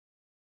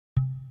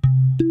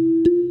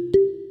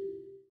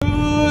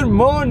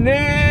morning,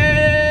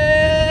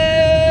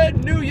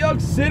 New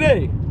York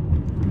City.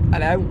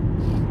 Hello.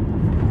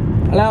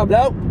 Hello,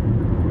 hello.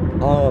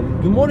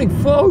 Good morning,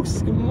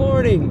 folks. Good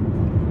morning.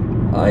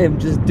 I am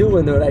just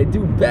doing what I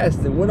do best,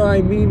 and what do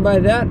I mean by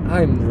that?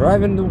 I'm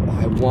driving the...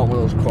 I want one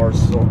of those cars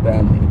so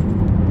badly.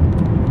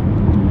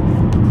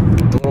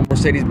 The little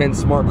Mercedes-Benz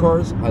smart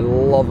cars, I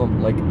love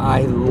them. Like,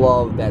 I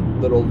love that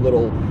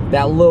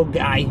little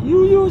guy.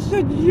 You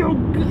said you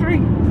guy.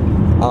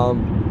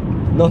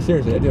 No,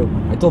 seriously, I do.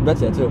 I told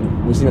Betsy that too.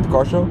 We seen at the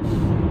car show.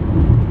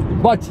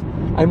 But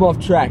I'm off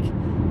track,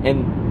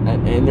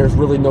 and there's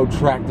really no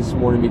track this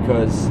morning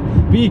because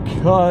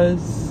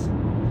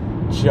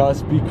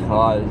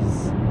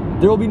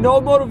there will be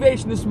no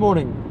motivation this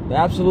morning.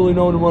 Absolutely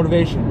no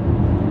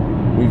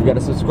motivation. We've got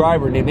a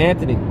subscriber named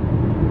Anthony.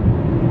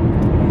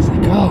 He's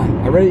like, God,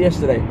 I read it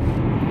yesterday.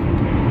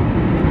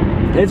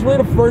 And it's really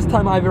the first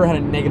time I've ever had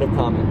a negative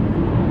comment.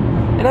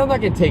 And I'm not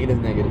going to take it as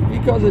negative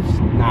because it's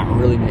not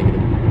really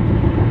negative.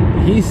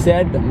 He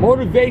said the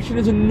motivation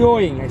is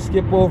annoying. I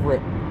skip over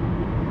it.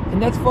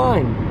 And that's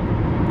fine.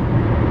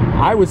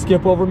 I would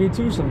skip over me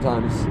too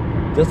sometimes.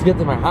 Just to get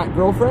to my hot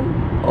girlfriend?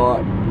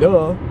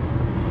 Duh.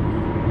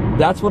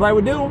 That's what I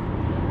would do.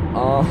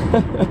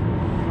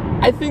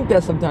 I think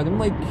that sometimes. I'm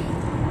like,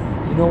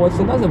 you know what?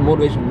 Sometimes the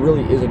motivation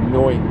really is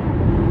annoying.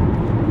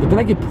 But then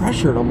I get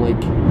pressured. I'm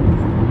like,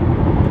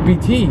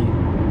 BT,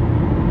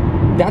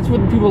 that's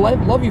what people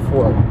love you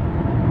for.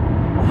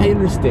 I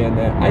understand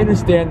that. I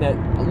understand that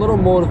a little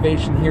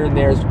motivation here and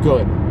there is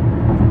good,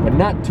 but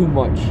not too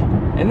much.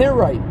 And they're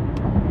right.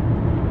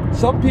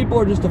 Some people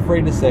are just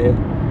afraid to say it,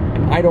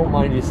 and I don't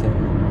mind you saying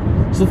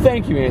it. So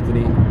thank you,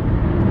 Anthony.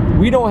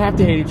 We don't have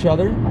to hate each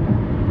other.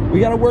 We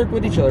got to work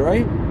with each other,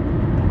 right?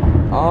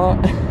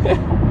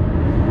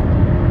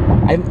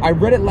 I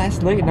read it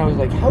last night, and I was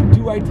like, how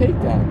do I take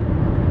that?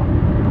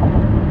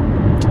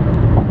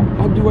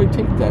 How do I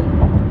take that?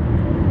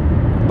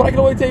 But I can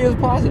only take it as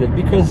positive,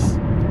 because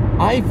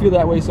I feel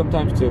that way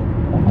sometimes too.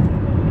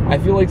 I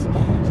feel like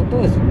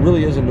sometimes it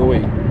really is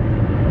annoying.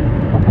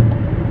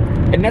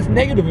 And that's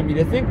negative in me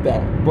to think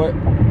that. But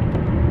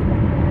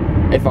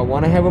if I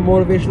want to have a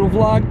motivational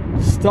vlog,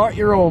 start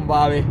your own,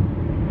 Bobby.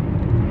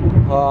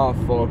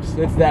 Folks,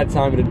 it's that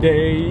time of the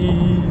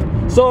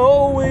day.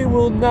 So we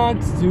will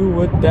not do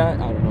what that...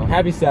 I don't know.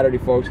 Happy Saturday,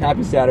 folks.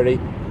 Happy Saturday.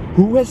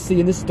 Who has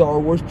seen the Star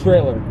Wars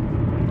trailer?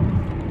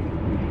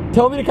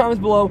 Tell me in the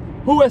comments below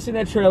who has seen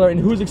that trailer and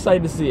who's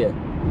excited to see it.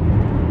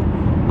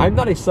 I'm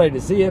not excited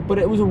to see it, but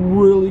it was a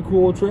really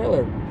cool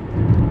trailer.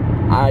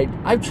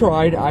 I've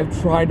tried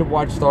to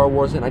watch Star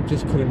Wars and I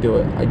just couldn't do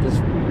it. I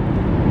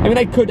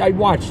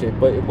watched it,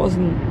 but I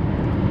wasn't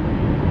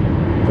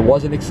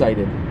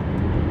excited.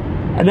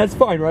 And that's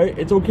fine, right?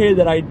 It's okay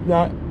that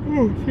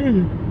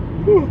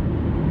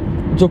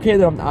it's okay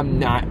that I'm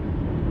not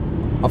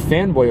a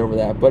fanboy over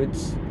that, but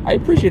I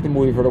appreciate the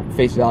movie for the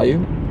face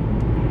value.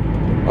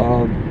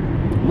 But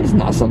it's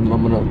not something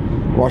I'm gonna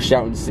rush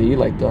out and see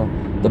like the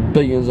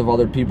billions of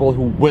other people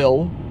who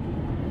will.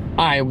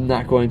 I'm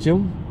not going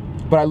to.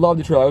 But I love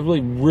the trailer. It was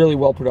really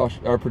well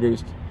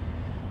produced.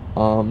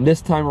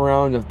 This time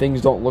around, the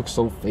things don't look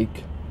so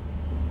fake,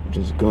 which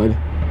is good.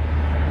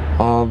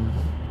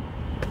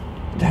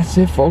 That's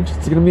it, folks.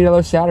 It's gonna be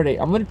another Saturday.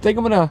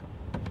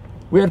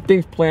 We have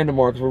things planned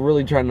tomorrow because we're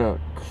really trying to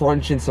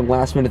crunch in some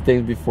last-minute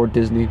things before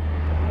Disney.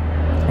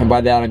 And by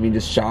that I mean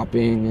just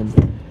shopping and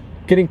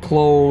getting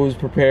clothes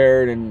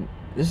prepared and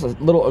just a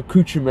little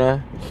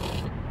accoutrement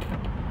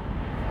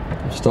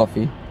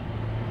stuffy.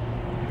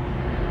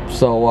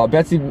 So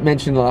Betsy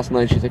mentioned last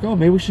night, she's like, oh,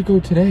 maybe we should go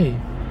today.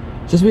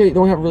 Since we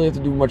don't really have to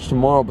do much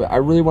tomorrow, but I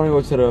really want to go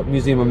to the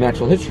Museum of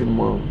Natural History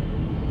tomorrow.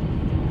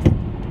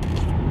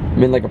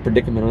 I'm in like a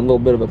predicament, I'm in a little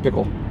bit of a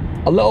pickle.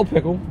 A little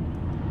pickle.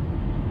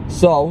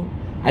 So,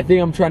 I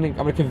think I'm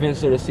gonna convince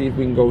her to see if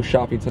we can go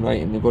shopping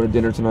tonight and then go to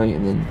dinner tonight,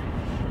 and then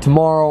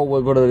tomorrow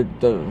we'll go to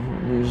the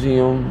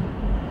museum.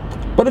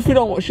 But if she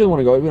don't want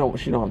to go,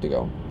 she don't have to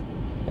go.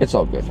 It's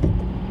all good.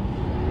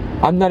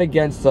 I'm not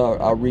against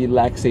a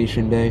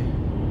relaxation day.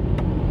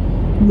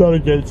 Not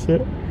against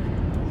it.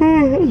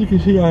 As you can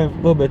see, I'm a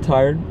little bit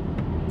tired.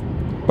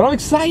 But I'm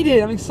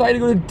excited. I'm excited to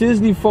go to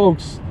Disney,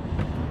 folks.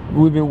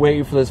 We've been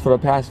waiting for this for the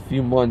past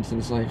few months, and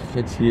it's like,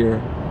 it's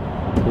here.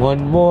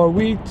 One more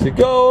week to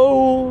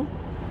go.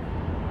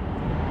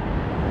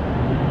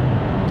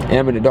 And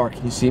I'm in the dark.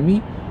 Can you see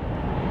me?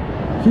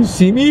 Can you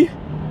see me?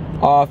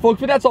 Folks,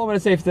 but that's all I'm going to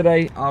say for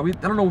today. I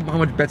don't know how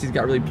much Betsy's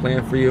got really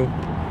planned for you.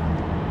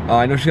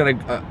 I know she got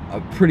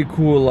a pretty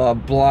cool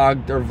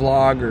blog or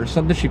vlog or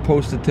something she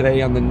posted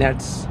today on the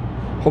nets.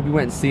 Hope you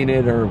went and seen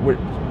it, or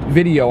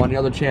video on the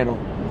other channel.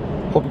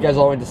 Hope you guys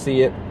all went to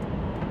see it.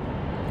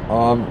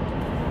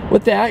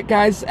 With that,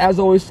 guys, as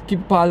always, keep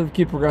it positive,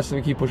 keep progressive,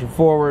 and keep pushing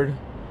forward.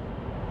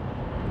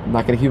 I'm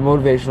not going to keep it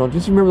motivational.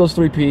 Just remember those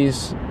 3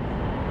 P's,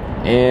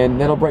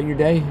 and that'll brighten your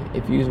day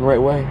if you use them the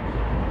right way.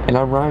 And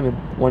I'm rhyming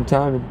one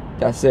time, and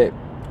that's it.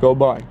 Go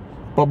bye.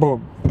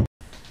 Ba-boom.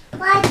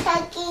 I'm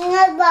talking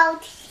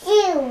about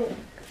you.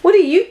 What are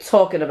you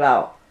talking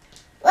about?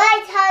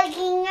 We're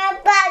talking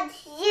about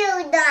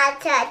you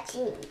not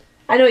touching.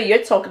 I know what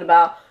you're talking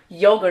about.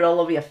 Yogurt all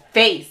over your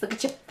face. Look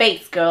at your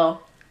face,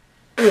 girl.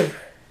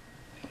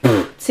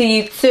 To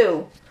you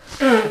too.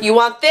 You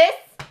want this?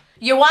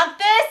 You want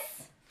this?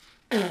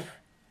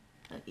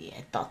 Yeah,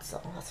 I thought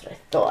so. That's what I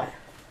thought.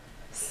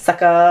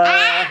 Sucker.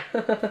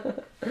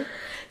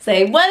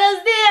 Say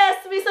buenos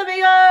dias, mis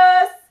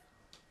amigos.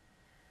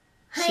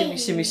 Shimmy,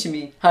 shimmy,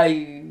 shimmy. Hi.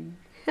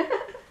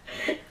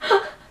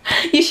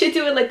 You should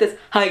do it like this.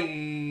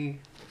 Hi.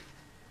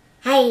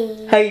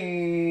 Hi. Hi.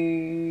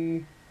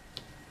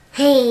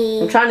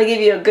 Hey. I'm trying to give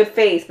you a good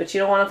face, but you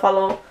don't want to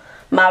follow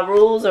my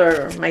rules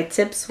or my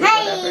tips or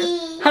whatever.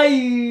 Hi.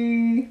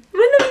 When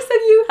did I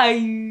said you? Hi.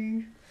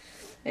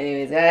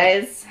 Anyways,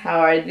 guys, how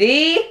are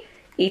thee?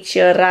 Eat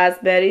your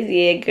raspberries.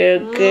 Yeah,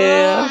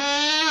 girl.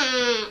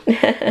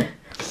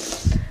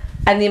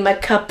 I need my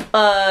cup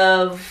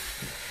of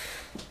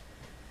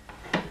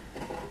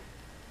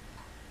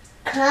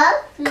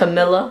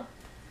Camilla.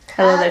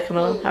 Hello there,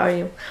 Camilla. How are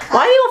you? Why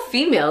are you all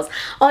females?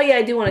 Oh yeah,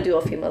 I do want to do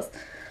all females.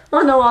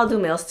 Oh no, I'll do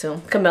males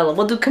too. Camilla.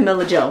 We'll do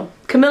Camilla Joe.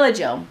 Camilla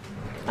Joe.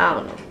 I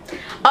don't know.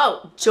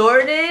 Oh,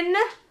 Jordan,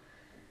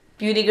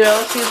 beauty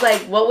girl. She's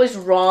like, what was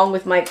wrong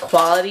with my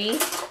quality?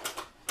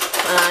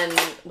 On,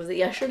 was it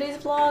yesterday's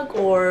vlog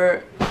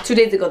or 2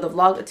 days ago? The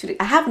vlog of 2 days.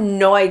 I have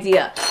no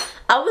idea.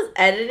 I was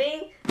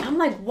editing. I'm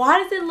like, why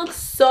does it look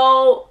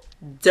so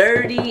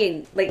dirty?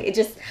 And like, it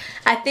just,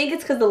 I think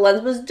it's because the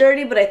lens was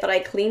dirty, but I thought I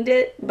cleaned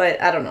it,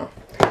 but I don't know.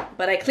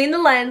 But I cleaned the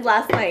lens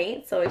last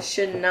night, so it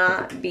should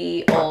not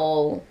be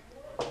all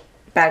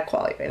bad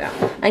quality right now.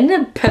 I need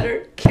a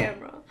better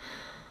camera.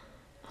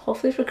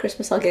 Hopefully for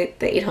Christmas I'll get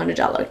the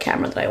 $800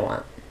 camera that I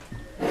want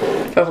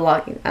for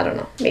vlogging. I don't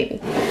know.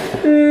 Maybe.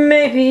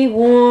 Maybe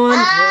one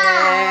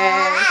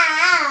day.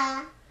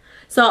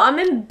 So I'm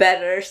in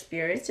better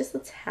spirits, just a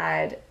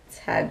tad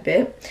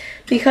bit,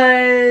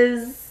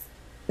 because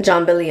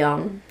John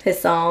Bellion, his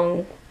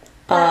song,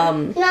 Up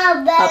With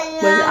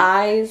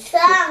Eyes.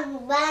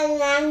 Song.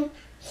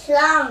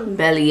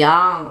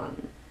 Bellion.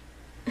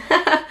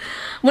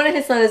 One of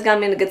his songs got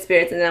me in good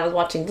spirits, and then I was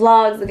watching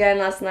vlogs again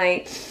last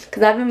night,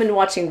 because I haven't been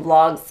watching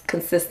vlogs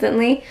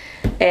consistently,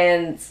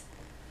 and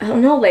I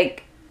don't know,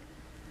 like,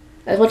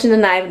 I was watching the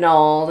Knife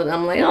Knowles, and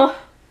I'm like, oh,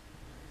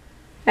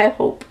 I have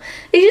hope.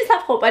 You just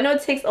have hope. I know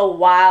it takes a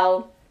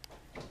while,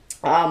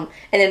 and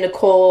then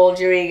Nicole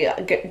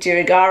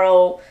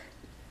Girigaro,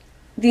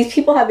 these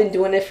people have been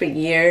doing it for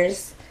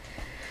years.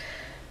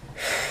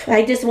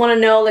 I just want to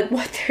know like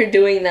what they're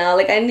doing now.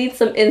 Like I need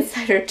some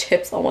insider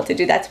tips on what to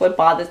do. That's what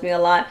bothers me a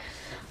lot.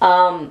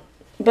 But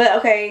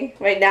okay,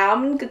 right now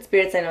I'm in good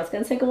spirits. I know it's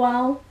gonna take a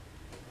while,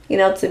 you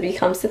know, to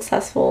become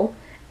successful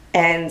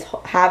and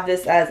have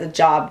this as a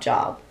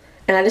job.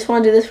 And I just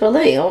want to do this for a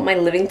living. I want my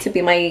living to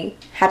be my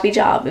happy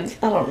job. I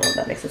don't know if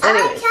that makes sense.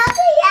 Anyways.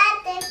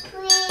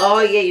 Oh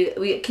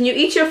yeah, can you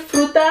eat your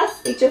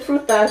frutas? Eat your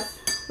frutas.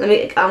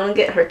 I'm gonna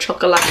get her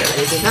chocolate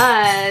ready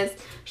because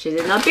she's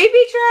in a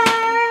baby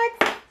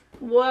track.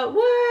 What?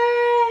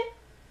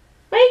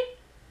 Right?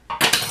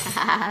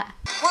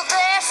 Well,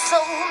 there's so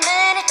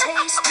many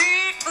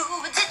tasty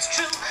foods, it's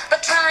true,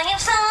 but trying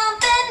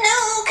something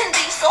new can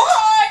be so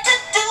hard to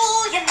do.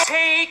 You know,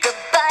 take a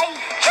bite.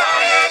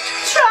 Try it.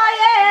 Try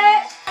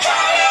it.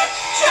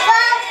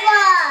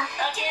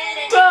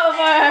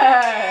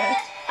 Grover.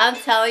 I'm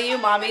telling you,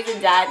 mommies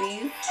and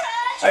daddies,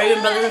 or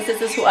even brothers and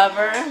sisters,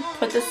 whoever,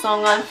 put this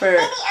song on for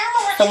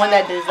someone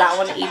that does not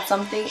want to eat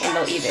something and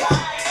they'll eat it.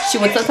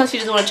 Sometimes she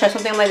doesn't want to try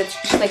something. I'm like,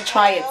 she's like,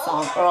 try it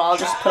song, or I'll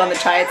just put on the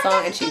try it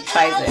song and she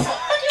tries it.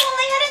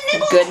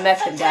 Good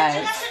method,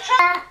 guys.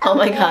 Oh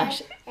my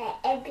gosh.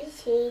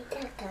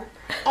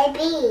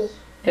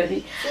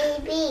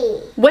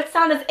 What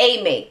sound does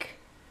A make?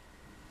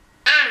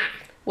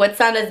 What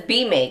sound does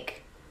B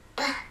make?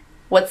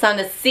 What sound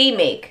does C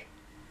make?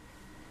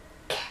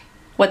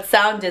 What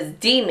sound does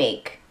D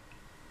make?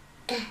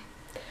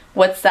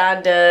 What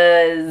sound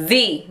does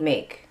Z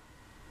make?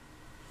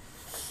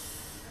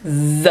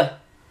 Z.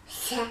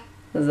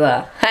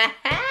 Z.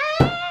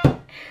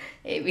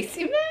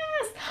 ABC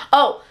Math.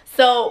 Oh,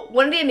 so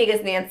one of the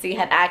amigas, Nancy,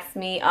 had asked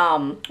me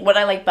what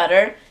I like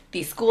better,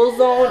 the School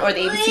Zone or the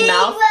ABC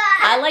Mouse.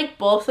 I like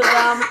both of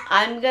them.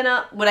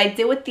 What I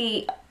did with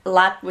the School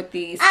Zone is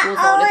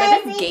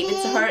I just gave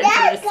it to her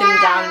instead of just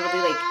sitting down and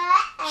really like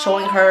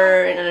showing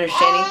her and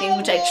understanding things,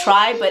 which I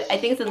try, but I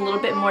think it's a little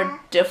bit more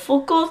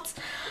difficult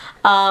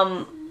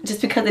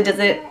just because it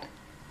doesn't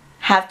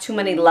have too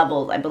many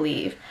levels, I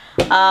believe.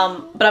 But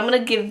I'm gonna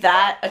give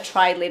that a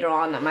try later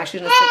on. I'm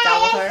actually gonna sit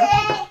down with her.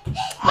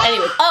 But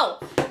anyways, oh,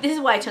 this is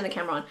why I turned the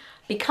camera on,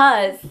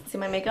 because see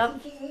my makeup?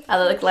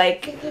 I look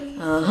like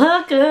a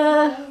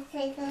hooker.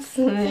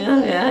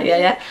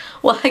 Yeah.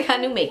 Well, I got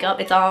new makeup.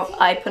 It's all,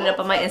 I put it up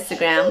on my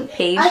Instagram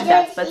page,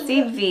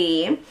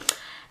 thatsBETSYV.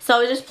 So I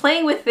was just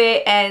playing with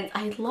it and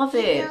I love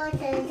it.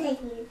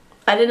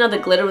 I didn't know the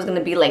glitter was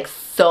gonna be like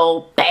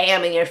so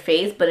bam in your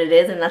face, but it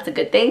is, and that's a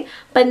good thing.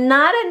 But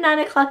not at 9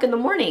 o'clock in the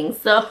morning,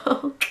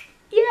 so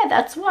yeah,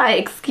 that's why.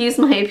 Excuse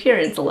my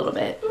appearance a little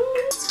bit.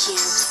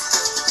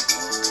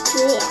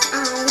 Yeah.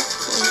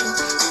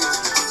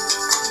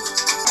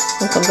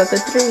 What comes up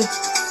with 3? 4.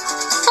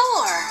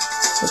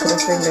 Look at her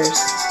fingers.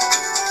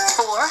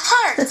 4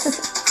 hearts.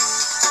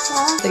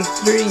 Like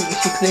 3.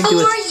 She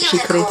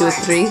couldn't do a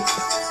 3.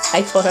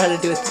 I taught her how to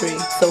do a 3.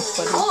 So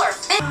funny. 4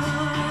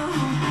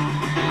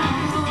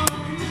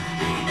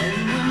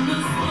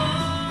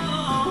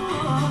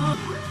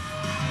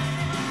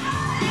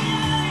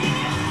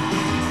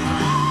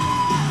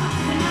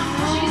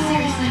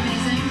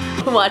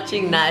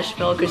 Watching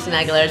Nashville, Christina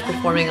Aguilera is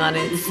performing on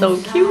it. It's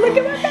so cute. Look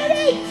at my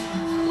baby.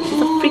 She's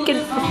a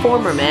freaking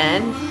performer,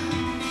 man.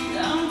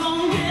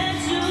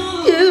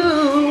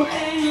 Ew.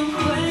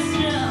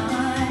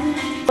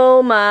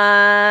 Oh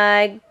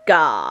my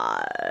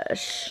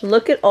gosh.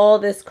 Look at all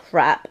this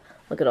crap.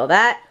 Look at all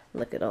that.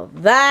 Look at all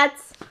that.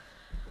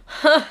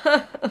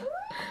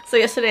 So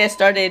yesterday I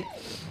started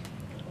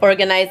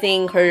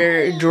organizing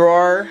her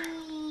drawer.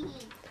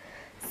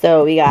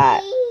 So we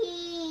got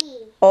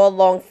all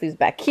long sleeves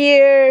back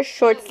here,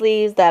 short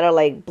sleeves that are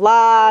like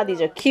blah.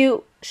 These are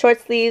cute.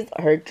 Short sleeves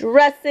are her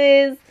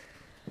dresses.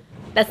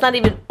 That's not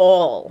even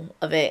all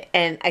of it.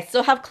 And I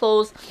still have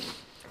clothes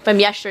from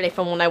yesterday,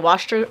 from when I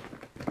washed her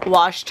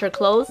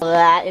clothes.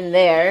 That in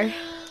there.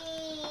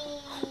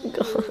 Oh my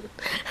god.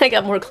 I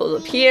got more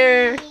clothes up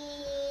here.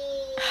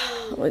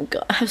 Oh my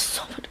god. I have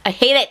so much. I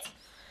hate it.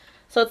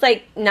 So it's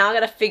like, now I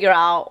gotta figure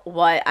out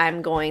what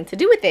I'm going to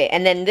do with it.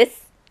 And then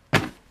this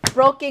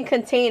broken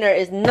container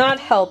is not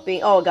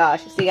helping. Oh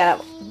gosh. So you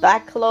got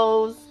back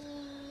clothes.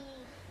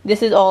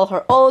 This is all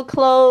her old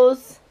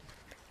clothes.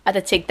 I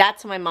have to take that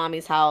to my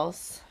mommy's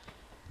house.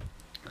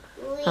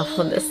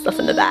 Oh, this stuff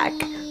in the back.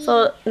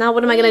 So now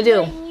what am I gonna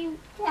do?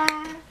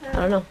 I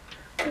don't know.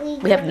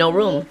 We have no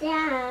room.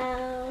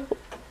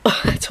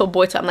 I told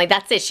BOYTOY, I'm like,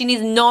 that's it. She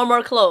needs no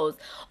more clothes.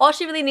 All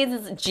she really needs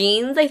is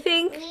jeans, I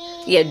think.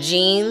 Yeah,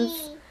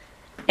 jeans.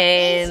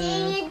 And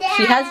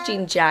she has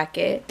jean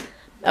jacket.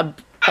 A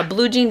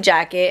blue jean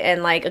jacket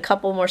and like a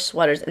couple more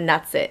sweaters, and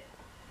that's it.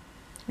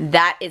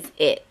 That is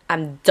it.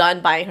 I'm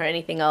done buying her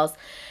anything else.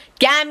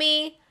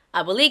 Gammy,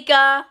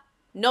 Abuelika,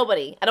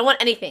 nobody. I don't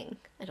want anything.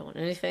 I don't want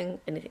anything.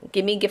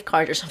 Give me a gift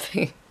card or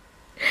something.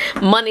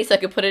 Money so I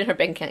could put it in her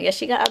bank account. Yeah,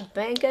 she got a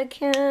bank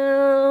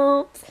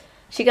account.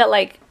 She got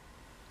like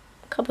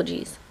a couple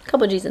G's. A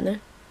couple G's in there.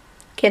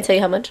 Can't tell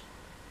you how much.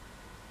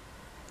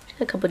 She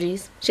got a couple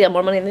G's. She got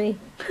more money than me.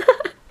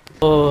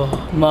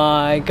 Oh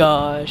my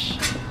gosh.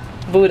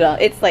 Buddha,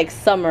 it's like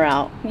summer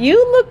out. You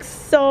look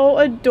so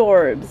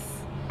adorbs.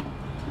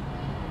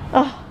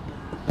 Oh,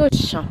 go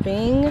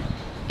shopping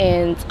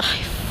and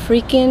I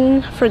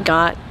freaking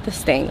forgot the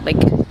stand. Like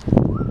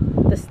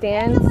the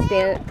stand,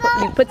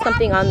 you put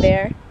something on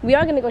there. We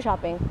are gonna go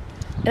shopping.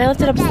 And I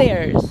left it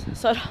upstairs.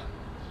 So,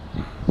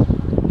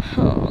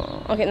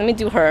 oh, okay, let me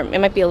do her. It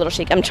might be a little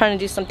shaky. I'm trying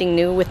to do something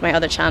new with my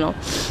other channel.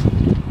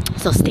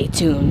 So stay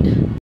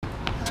tuned.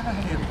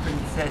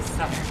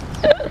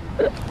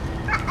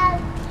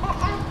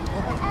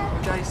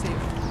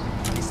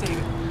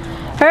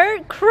 Her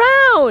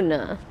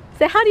crown!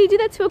 So how do you do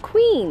that to a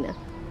queen?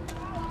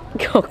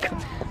 Go,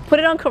 put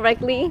it on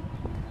correctly.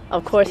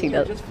 Of course he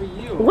does. Just for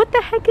you. What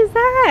the heck is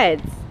that?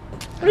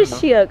 What is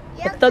she, a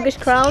thuggish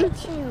crown?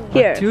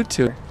 Here.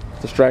 Tutu.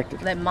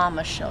 Distracted. Let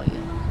mama show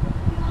you.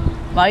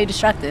 Why are you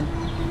distracted?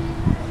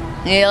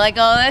 You like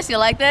all this? You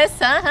like this?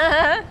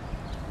 Huh?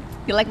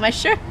 You like my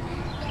shirt?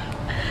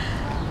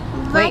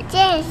 Wait.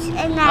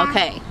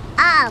 Okay.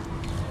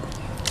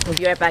 We'll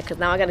be right back because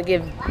now I gotta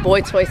give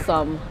BOYTOY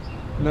some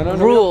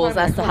rules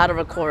as to how to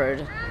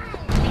record.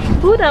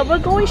 Buddha, we're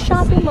going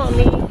shopping,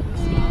 mommy.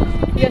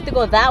 You have to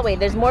go that way.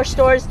 There's more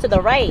stores to the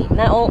right,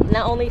 not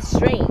only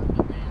straight.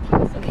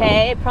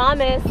 Okay,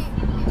 promise.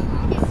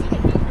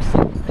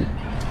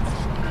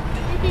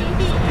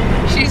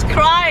 She's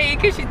crying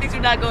because she thinks we're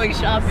not going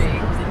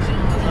shopping.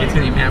 It's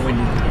gonna be mad when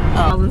you.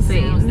 Oh,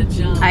 insane.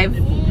 I've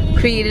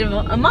created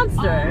a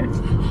monster.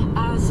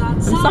 I'm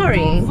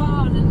sorry.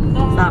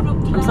 Stop.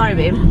 I'm sorry,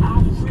 babe.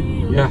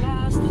 Yeah.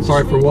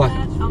 Sorry for what?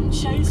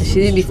 She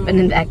didn't be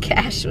spending that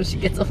cash when she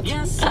gets older.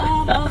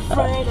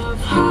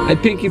 I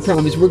pinky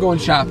promise we're going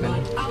shopping.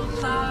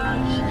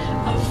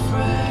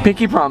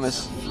 Pinky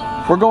promise.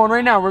 We're going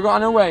right now. We're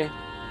on our way.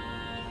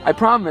 I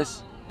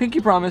promise.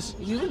 Pinky promise.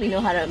 You really know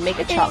how to make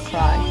a child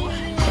cry.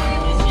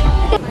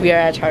 We are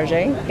at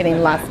Target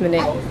getting last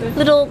minute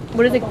little,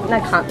 what is it?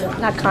 Not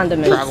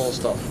condiments. Travel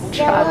stuff.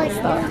 Travel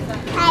stuff.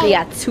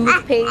 Yeah,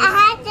 toothpaste,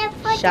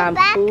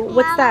 shampoo.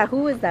 What's that?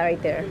 Who is that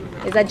right there?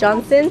 Is that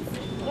Johnson's?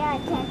 Yeah,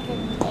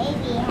 baby.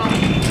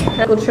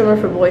 Nail trimmer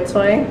for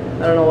BOYTOY. I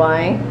don't know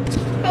why.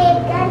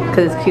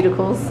 Because it's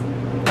cuticles,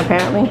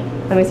 apparently.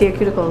 Let me see your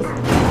cuticles.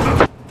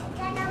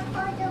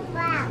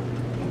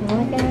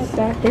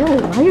 Ew,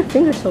 why are your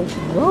fingers so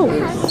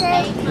gross? What do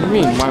you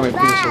mean, why are my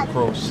fingers so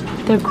gross?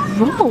 They're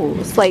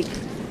gross. Like,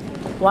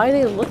 why do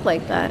they look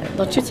like that?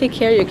 Don't you take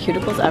care of your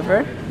cuticles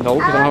ever? No,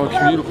 because I don't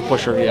have a cuticle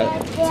pusher yet.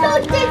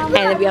 And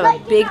then we have a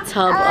big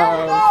tub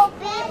of...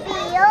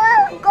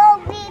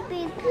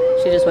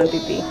 She just went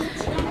pee-pee.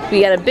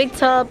 We got a big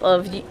tub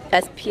of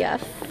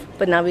SPF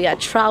But now we got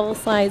travel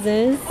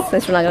sizes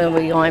since we're not gonna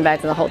be going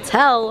back to the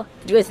hotel.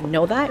 Do you guys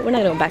know that? We're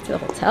not gonna go back to the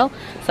hotel.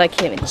 So I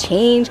can't even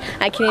change.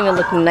 I can't even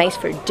look nice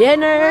for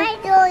dinner.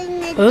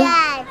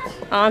 that.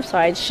 Oh, I'm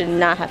sorry, I should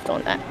not have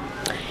thrown that.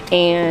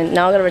 And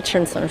now I gotta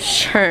return some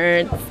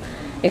shirts.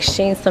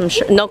 Exchange some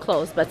shirts. No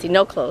clothes, Betsy,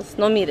 no clothes.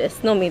 No me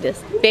this, no me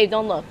this. Babe,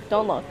 don't look,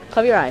 don't look.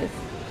 Cover your eyes.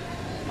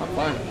 I'm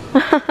fine.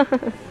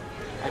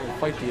 I can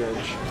fight the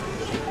urge.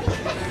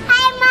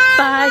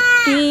 Fight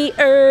the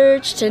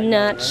urge to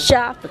not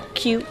shop for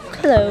cute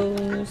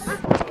clothes.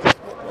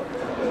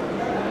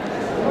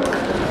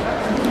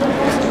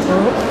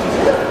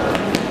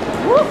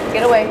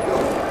 Get away.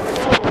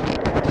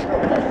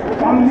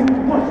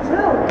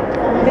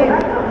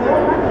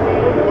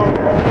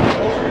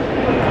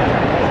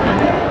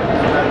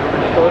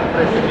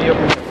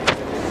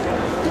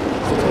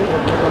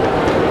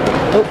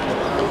 Oh.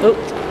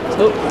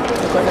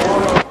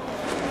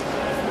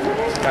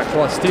 Got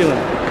caught stealing.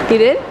 He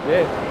did?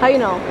 Yeah. How you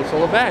know? They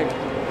stole a bag.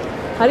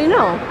 How do you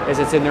know? As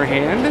it's in their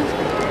hand.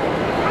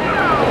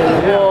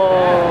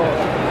 Whoa.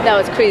 That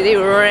was crazy. They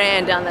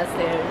ran down that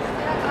stairs.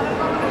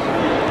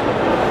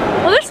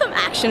 Well, there's some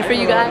action for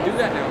you guys. Do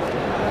that now.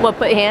 What,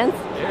 put hands?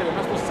 Yeah, they're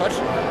not supposed to touch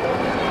you.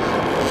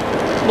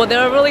 Well, they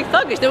were really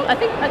thuggish. I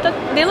thought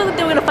they looked like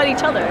they were gonna fight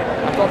each other.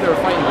 I thought they were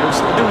fighting.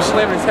 The dude was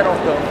slamming his head off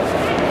the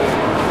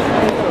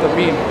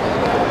beam.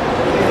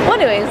 Well,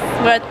 anyways,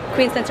 we're at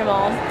Queen Center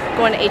Mall,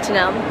 going to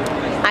H&M.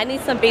 I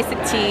need some basic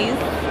tees.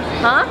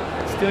 Huh?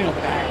 Stealing a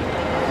bag.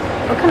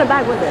 What kind of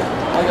bag was it?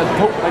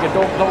 Like a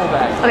double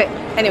bag. Okay,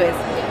 anyways,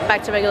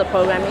 back to regular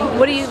programming.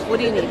 What do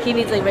you need? He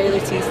needs like regular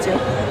tees too.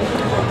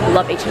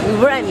 Love H&M. We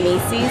were at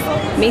Macy's.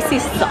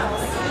 Macy's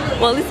sucks.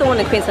 Well, at least the one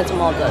in Queen Center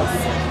Mall does.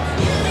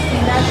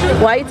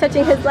 Why are you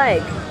touching his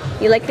leg?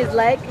 You like his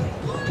leg?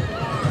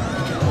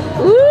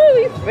 Ooh,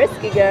 you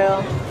frisky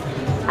girl.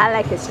 I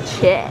like his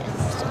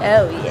chest.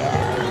 Oh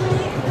yeah.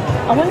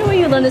 I wonder where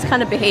you learn this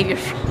kind of behavior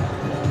from.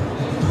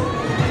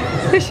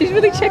 She's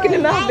really checking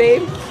him out,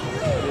 babe.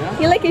 Yeah.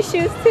 You like his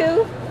shoes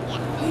too?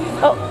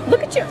 Oh,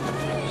 look at you.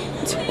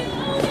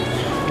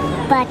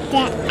 But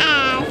the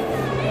ass.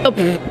 Oh,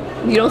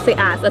 you don't say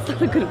ass. That's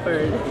not a good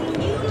word.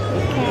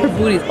 Her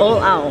booty's all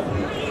out.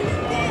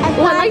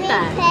 Oh, I like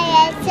that.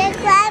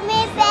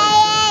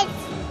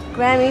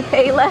 Grammy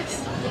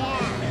Payless.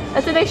 Yeah.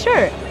 That's a nice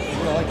shirt.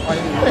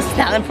 The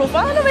styling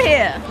profile over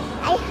here.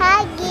 I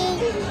hugging.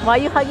 Why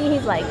are you hugging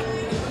his leg?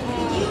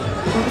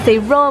 Say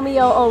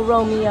Romeo, oh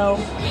Romeo.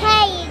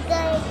 Hey,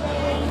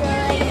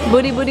 good.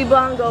 Booty booty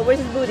bongo. Where's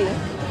his booty?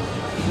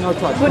 No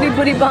touch. Booty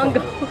booty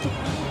bongo.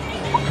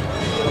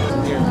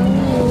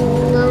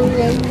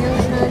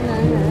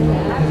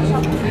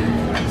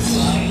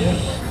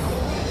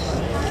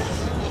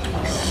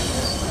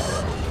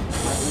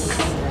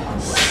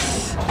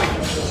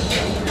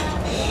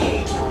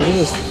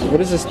 What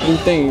is this new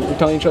thing? You're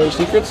telling each other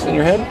secrets in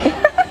your head?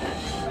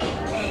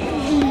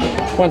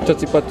 Come on,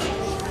 Tootsie Putt.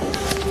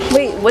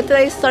 Wait, what did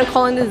I start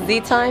calling this?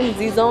 Z time?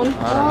 Z zone?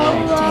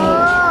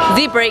 Dang.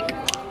 Z break.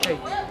 Hey.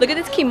 Look at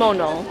this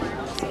kimono.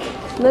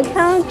 Look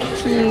how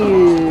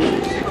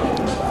cute.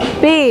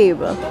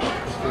 Babe.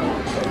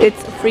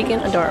 It's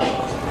freaking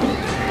adorable.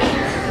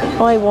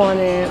 Oh, I want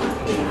it.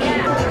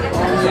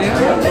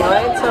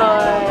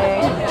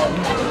 BOYTOY.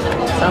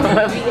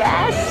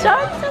 Yes,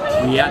 sharp.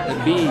 We at the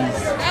bees.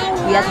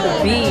 We at the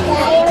bees.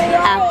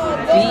 Apple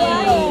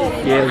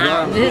bees.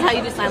 Yeah, This is how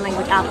you do sign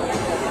language. Apple.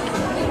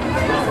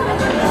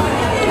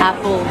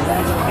 Apples.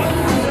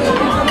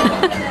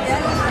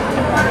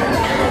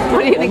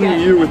 What do you think?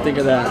 Only you would think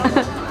of that.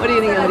 What do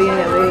you think? What do you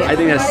think? I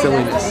think that's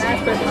silliness.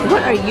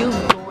 What are you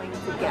going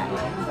to get?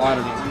 Oh, I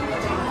don't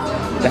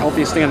know. The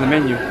healthiest thing on the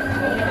menu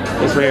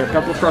is right here.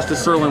 Pepper crusted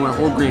sirloin with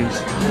whole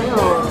greens.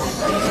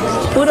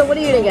 Buddha, what are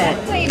you gonna get?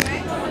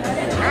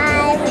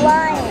 I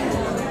want.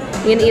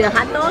 You gonna eat a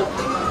hot dog?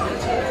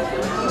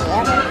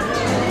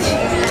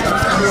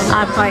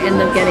 I'll probably end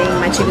up getting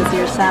my chicken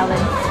Caesar salad.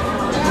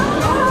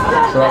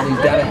 So all these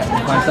data has to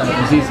find something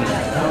that's easy.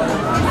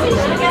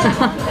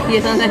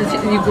 Yeah, sometimes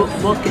you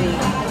both can eat.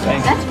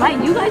 Thanks. That's right,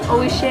 you guys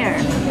always share.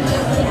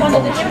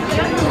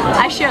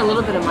 I share a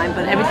little bit of mine,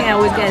 but everything I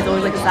always get is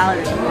always like a salad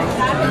or something,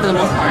 for the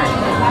most part.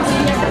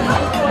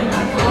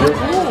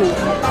 Ooh,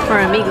 for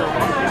amigo.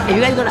 If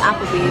you guys go to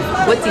Applebee's,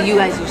 what do you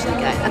guys usually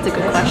get? That's a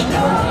good question.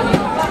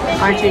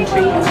 Aren't you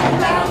intrigued?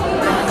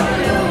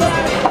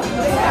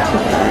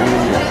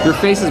 Your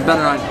face is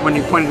better when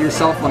you point at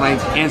yourself when I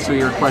answer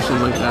your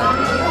questions like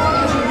that.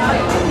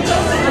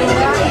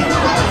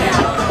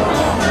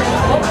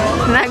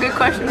 Isn't that a good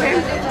question,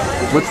 babe?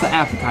 What's the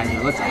appetizer?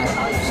 Let's ask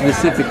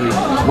specifically,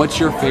 what's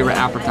your favorite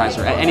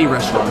appetizer at any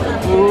restaurant?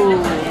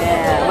 Ooh,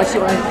 yeah. What's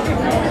yours?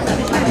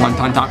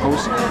 Wonton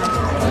tacos.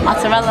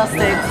 Mozzarella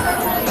sticks.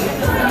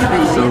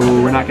 So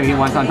we're not gonna get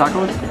wonton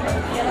tacos?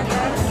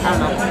 I don't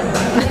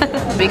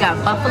know. We got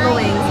buffalo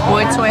wings.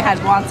 BOYTOY had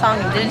wonton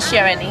and didn't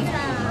share any.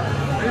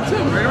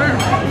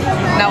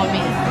 Not with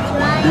me.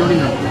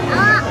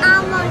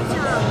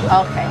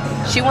 Okay.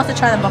 She wants to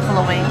try the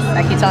buffalo wings.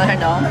 I keep telling her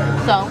no.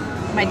 So,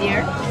 my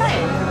dear, try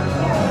it.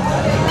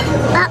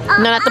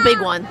 No, not the big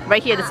one.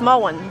 Right here, the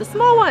small one. The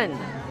small one.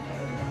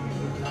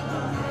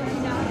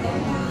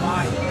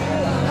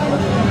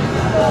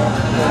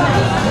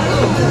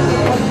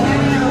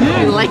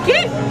 You like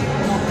it?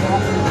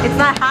 It's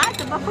not hot,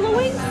 the buffalo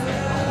wings?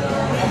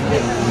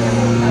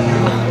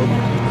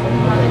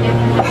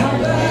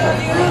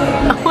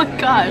 Oh my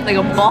gosh, like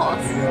a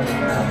boss.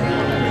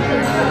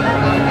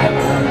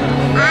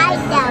 I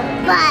the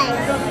bus.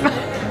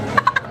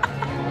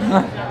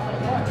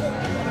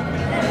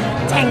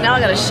 Dang, now I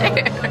gotta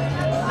share.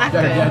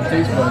 Yeah,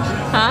 taste buds.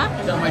 Huh?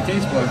 Got my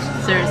taste buds.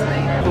 Seriously.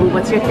 Ooh,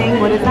 what's your thing?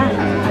 What is that? I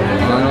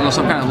don't know,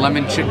 some kind of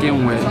lemon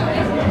chicken with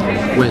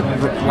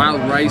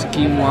wild rice,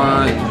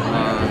 quinoa,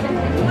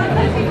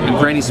 and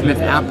Granny Smith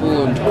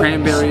apple and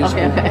cranberries.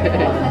 Okay.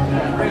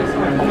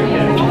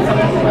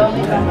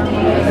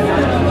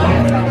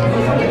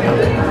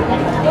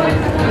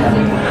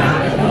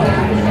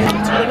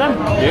 It's really good.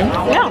 Yeah?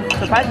 Yeah,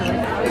 surprisingly.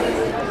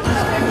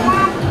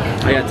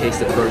 I gotta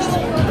taste it first.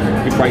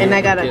 And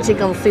I got a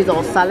chicken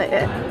Caesar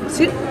salad.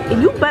 See,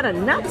 you better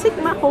not take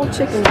my whole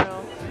chicken,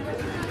 girl.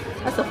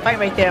 That's a fight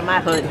right there in my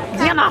hood.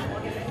 Diana!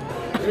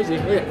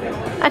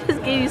 I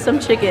just gave you some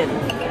chicken.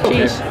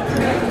 Sheesh.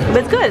 But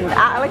it's good.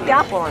 I like the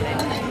apple on it.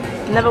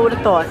 Never would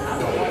have thought.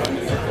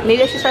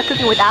 Maybe I should start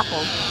cooking with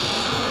apple.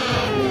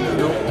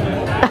 Nope.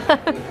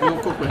 We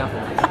don't cook with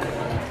apple.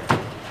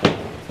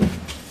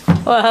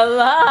 Well,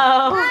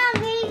 hello.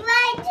 Mommy,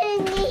 why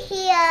didn't you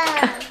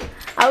here?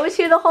 I was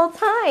here the whole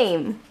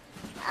time.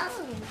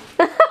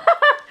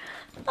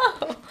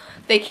 Oh.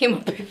 They came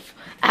up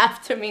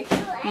after me.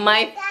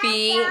 My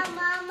feet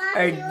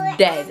are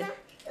dead.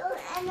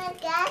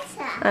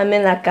 I'm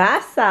in la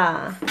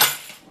casa.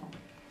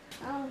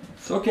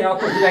 It's okay, I'll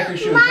put you back your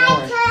shoes. My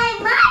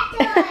Don't worry.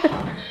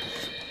 turn.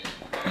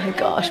 Oh my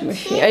gosh, my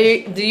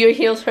feet. Do your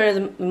heels hurt as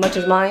much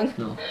as mine?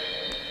 No.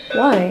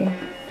 Why?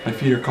 My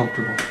feet are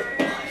comfortable.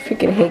 I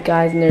freaking hate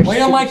guys and their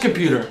Why on my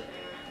computer?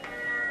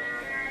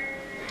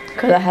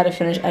 Because I had to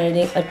finish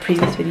editing a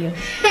previous video.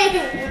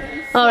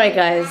 Alright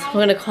guys, we're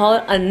gonna call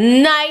it a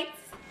night.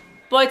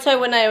 Boy toy,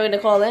 what night are we gonna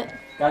call it?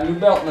 Got a new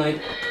belt night.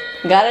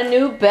 Got a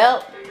new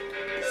belt.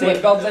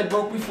 Same belt as I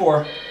broke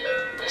before.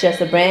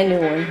 Just a brand new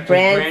one.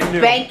 Brand new.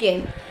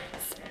 spanking.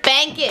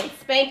 Spank it.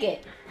 Spank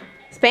it.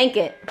 Spank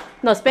it.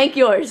 No, spank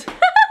yours.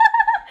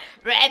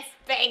 Brand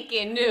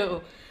spanking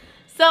new.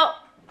 So,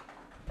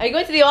 are you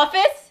going to the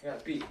office? Yeah,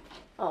 Pete.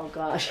 Oh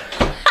gosh.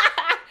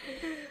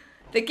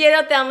 Te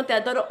quiero, te amo, te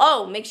adoro.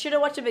 Oh, make sure to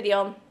watch the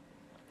video.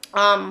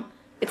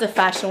 It's a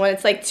fashion one.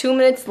 It's like 2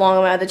 minutes long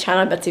on my other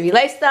channel, BETSY V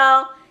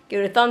Lifestyle.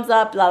 Give it a thumbs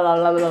up. Blah blah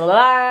blah blah blah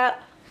blah.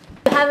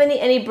 Do you have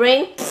any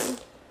brain?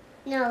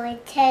 No,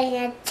 it's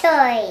a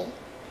toy.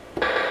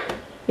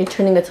 You're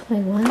turning a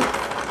toy one.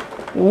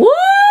 Woo!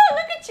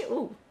 Look at you.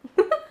 Ooh.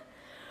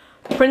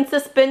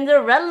 Princess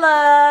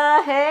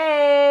Cinderella.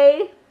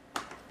 Hey.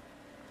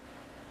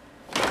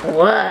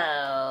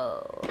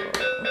 Wow.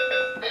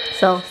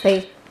 So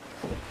say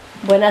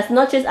buenas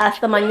noches.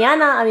 Hasta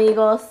mañana,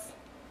 amigos.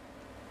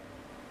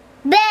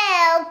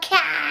 Bell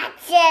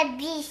catch a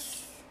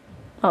beast.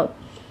 Oh,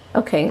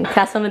 okay.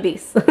 Cast on the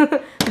beast.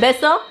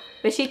 Beso,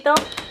 besito.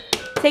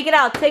 Take it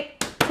out. Take.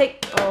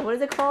 Oh, what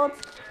is it called?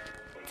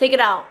 Take it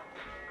out.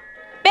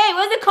 Babe,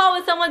 what is it called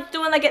when someone's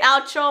doing like an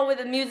outro with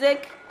the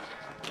music?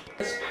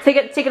 Take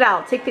it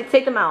out.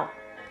 Take them out.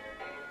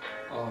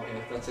 Oh,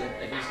 okay, that's it.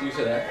 I guess you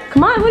said that.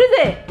 Come on, what is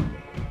it?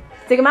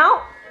 Take them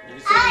out? You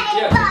just said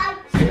yeah.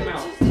 Take them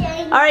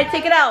out. Alright,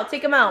 take it out.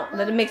 Take them out.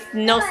 That makes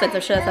no sense.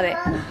 I'm sure that's not it.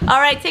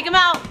 Alright, take them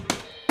out.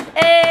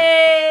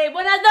 Hey,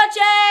 buenas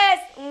noches.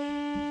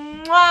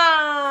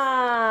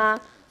 Mwah.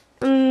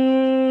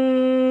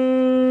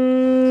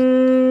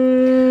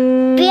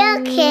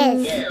 Beer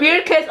kiss.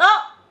 Beard kiss.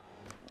 Oh!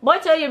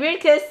 Boytoy, your beard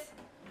kiss.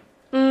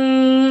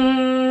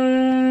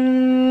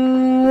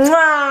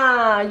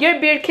 Mwah. Your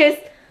beard kiss.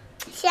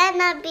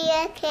 Shana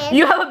beer kiss.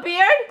 You have a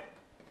beard?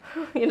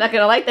 You're not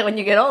gonna like that when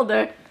you get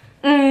older.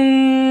 Mwah.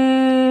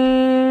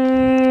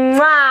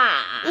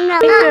 No.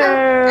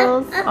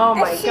 Girls. Oh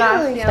my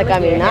gosh. shoes. Está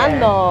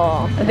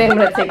caminando. I think I'm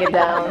gonna take it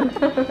down.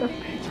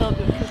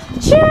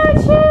 Choo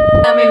choo.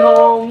 I'm at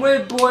home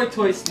with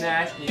BOYTOY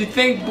snacks. You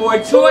think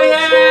BOYTOY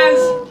has?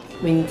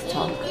 We need to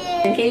talk.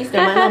 In case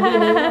there might not be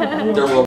any. There will